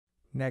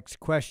Next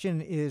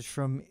question is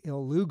from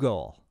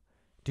Ilugal.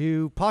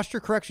 Do posture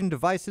correction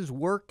devices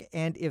work?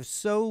 And if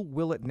so,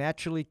 will it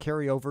naturally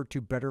carry over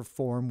to better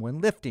form when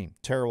lifting?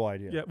 Terrible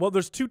idea. Yeah, well,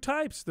 there's two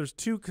types. There's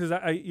two, because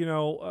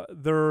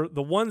they're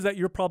the ones that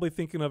you're probably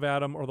thinking of,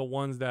 Adam, are the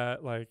ones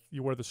that, like,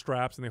 you wear the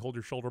straps and they hold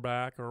your shoulder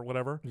back or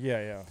whatever.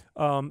 Yeah,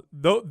 yeah.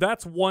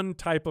 That's one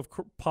type of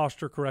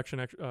posture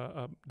correction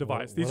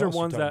device. These are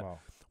ones that,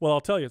 well, I'll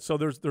tell you. So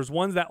there's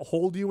ones that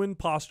hold you in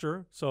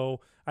posture.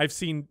 So I've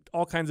seen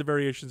all kinds of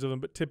variations of them,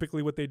 but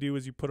typically what they do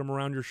is you put them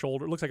around your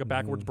shoulder. It looks like a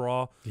backwards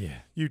bra. Yeah.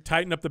 You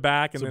tighten up the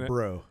back, and It's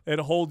then it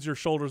holds your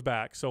shoulders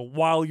back. So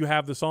while you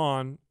have this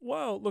on,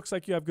 well, it looks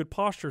like you have good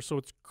posture, so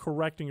it's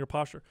correcting your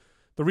posture.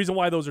 The reason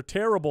why those are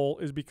terrible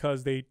is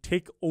because they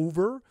take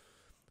over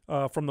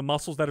from the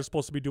muscles that are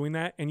supposed to be doing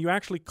that, and you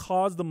actually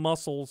cause the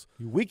muscles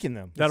you weaken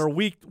them that are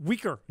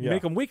weaker. You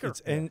make them weaker.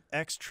 It's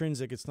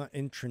extrinsic. It's not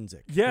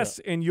intrinsic. Yes,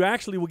 and you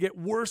actually will get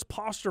worse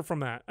posture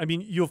from that. I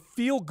mean, you'll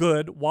feel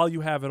good while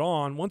you have it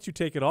on. Once you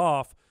take it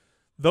off,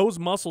 those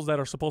muscles that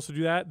are supposed to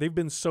do that, they've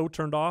been so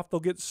turned off, they'll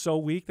get so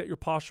weak that your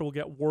posture will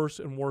get worse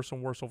and worse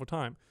and worse over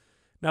time.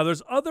 Now,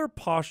 there's other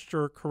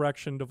posture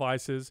correction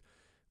devices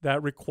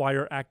that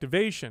require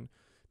activation.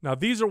 Now,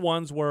 these are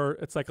ones where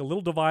it's like a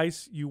little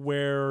device you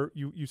wear,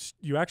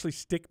 you actually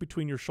stick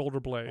between your shoulder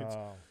blades.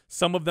 Oh.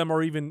 Some of them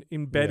are even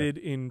embedded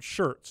in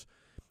shirts.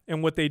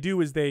 And what they do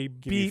is they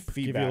beep.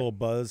 Give you a little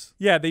buzz.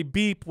 Yeah, they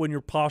beep when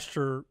your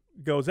posture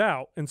goes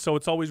out. And so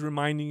it's always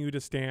reminding you to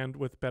stand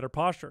with better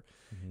posture.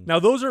 Mm-hmm. Now,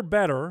 those are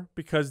better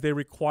because they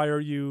require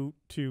you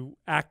to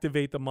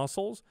activate the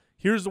muscles.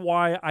 Here's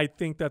why I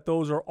think that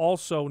those are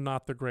also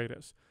not the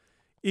greatest.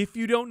 If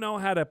you don't know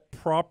how to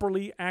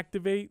properly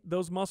activate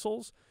those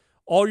muscles,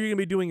 all you're going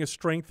to be doing is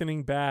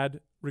strengthening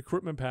bad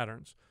recruitment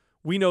patterns.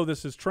 We know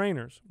this as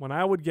trainers. When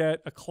I would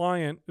get a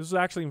client, this is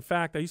actually, in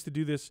fact, I used to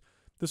do this.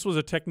 This was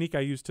a technique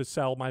I used to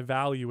sell my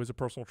value as a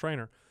personal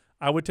trainer.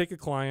 I would take a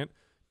client,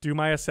 do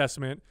my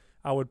assessment.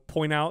 I would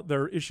point out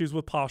their issues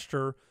with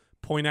posture,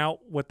 point out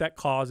what that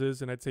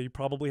causes, and I'd say, you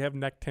probably have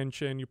neck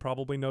tension. You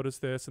probably notice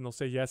this. And they'll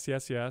say, yes,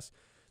 yes, yes.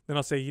 Then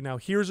I'll say, now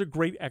here's a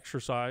great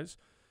exercise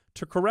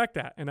to correct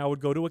that. And I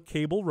would go to a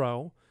cable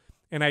row,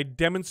 and I'd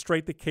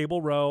demonstrate the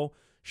cable row,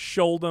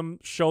 show them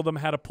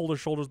how to pull their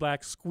shoulders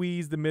back,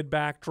 squeeze the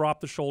mid-back,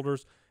 drop the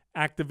shoulders,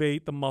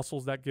 activate the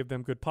muscles that give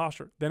them good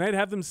posture. Then I'd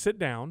have them sit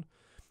down,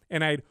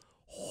 and I'd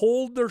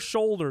hold their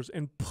shoulders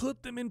and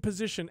put them in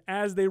position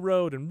as they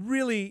rode and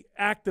really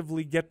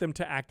actively get them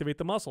to activate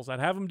the muscles. I'd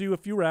have them do a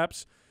few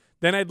reps.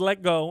 Then I'd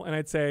let go, and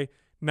I'd say,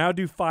 now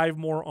do 5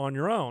 more on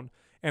your own.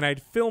 And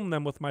I'd film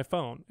them with my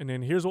phone. And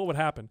then here's what would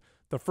happen.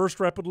 The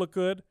first rep would look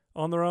good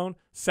on their own.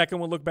 Second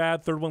one look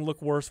bad. Third one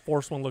look worse.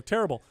 Fourth one look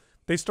terrible.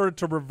 They started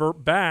to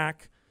revert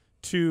back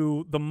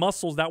to the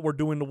muscles that were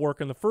doing the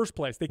work in the first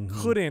place. They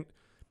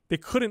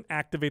couldn't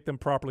activate them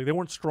properly. They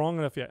weren't strong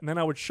enough yet. And then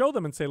I would show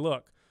them and say,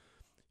 look,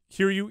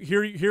 here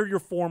your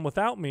form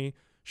without me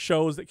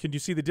shows that, can you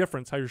see the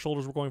difference, how your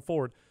shoulders were going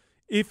forward?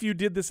 If you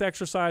did this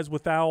exercise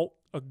without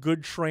a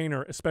good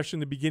trainer, especially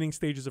in the beginning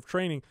stages of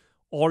training,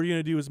 all you're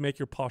going to do is make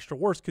your posture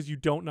worse because you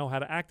don't know how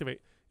to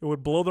activate. It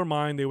would blow their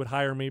mind. They would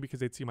hire me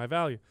because they'd see my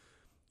value.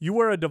 You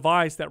wear a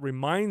device that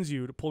reminds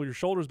you to pull your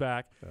shoulders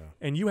back,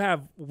 and you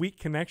have weak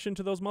connection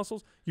to those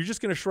muscles, you're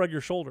just going to shrug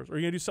your shoulders, or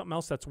you're going to do something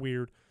else that's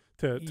weird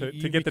to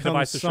get the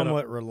device to shut up.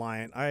 Somewhat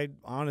reliant.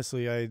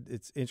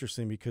 It's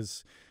interesting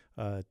because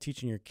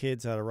teaching your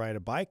kids how to ride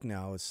a bike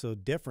now is so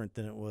different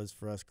than it was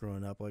for us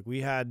growing up. Like we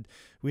had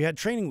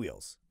training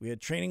wheels. We had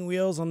training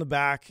wheels on the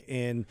back,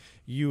 and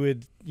you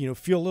would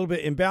feel a little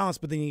bit imbalanced,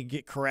 but then you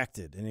get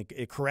corrected, and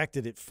it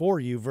corrected it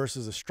for you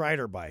versus a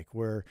Strider bike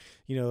where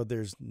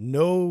there's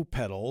no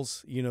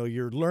pedals.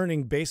 You're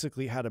learning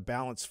basically how to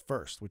balance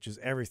first, which is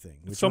everything.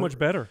 It's so much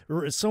better.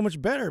 It's so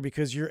much better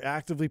because you're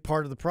actively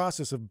part of the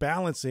process of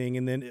balancing,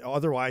 and then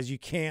otherwise you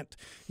can't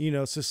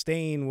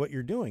sustain what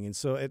you're doing. And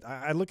so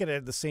I look at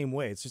it the same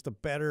way. It's just a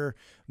better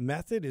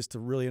method is to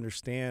really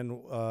understand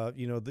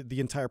the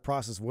entire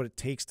process, what it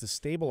takes to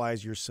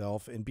stabilize yourself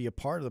and be a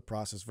part of the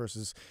process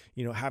versus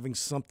having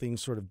something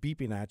sort of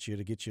beeping at you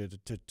to get you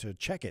to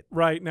check it.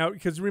 Right. Now,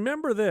 because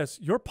remember this,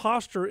 your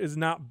posture is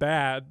not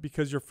bad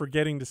because you're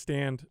forgetting to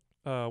stand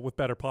with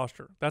better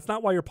posture. That's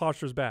not why your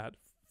posture is bad.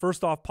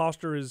 First off,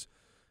 posture is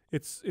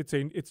it's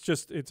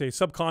a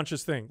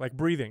subconscious thing, like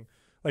breathing.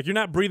 Like you're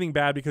not breathing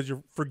bad because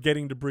you're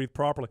forgetting to breathe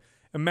properly.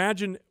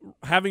 Imagine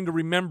having to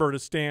remember to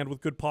stand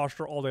with good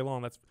posture all day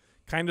long. That's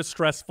kind of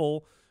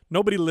stressful.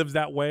 Nobody lives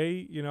that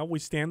way. We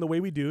stand the way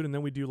we do, and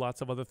then we do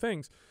lots of other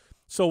things.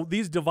 So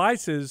these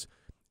devices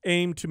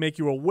aim to make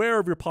you aware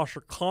of your posture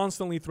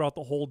constantly throughout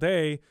the whole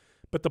day.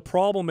 But the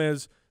problem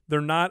is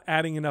they're not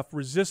adding enough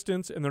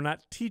resistance, and they're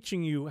not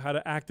teaching you how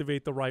to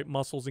activate the right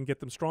muscles and get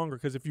them stronger.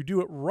 Because if you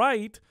do it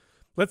right,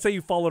 let's say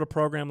you followed a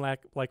program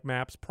like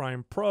MAPS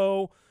Prime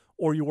Pro,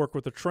 or you work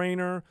with a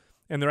trainer,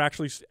 and they're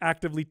actually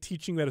actively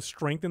teaching you how to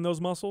strengthen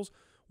those muscles,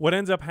 what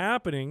ends up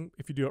happening,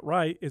 if you do it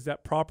right, is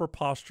that proper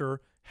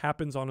posture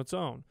happens on its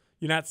own.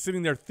 You're not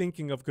sitting there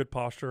thinking of good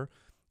posture.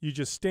 You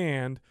just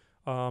stand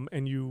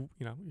and your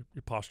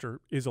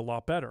posture is a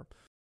lot better.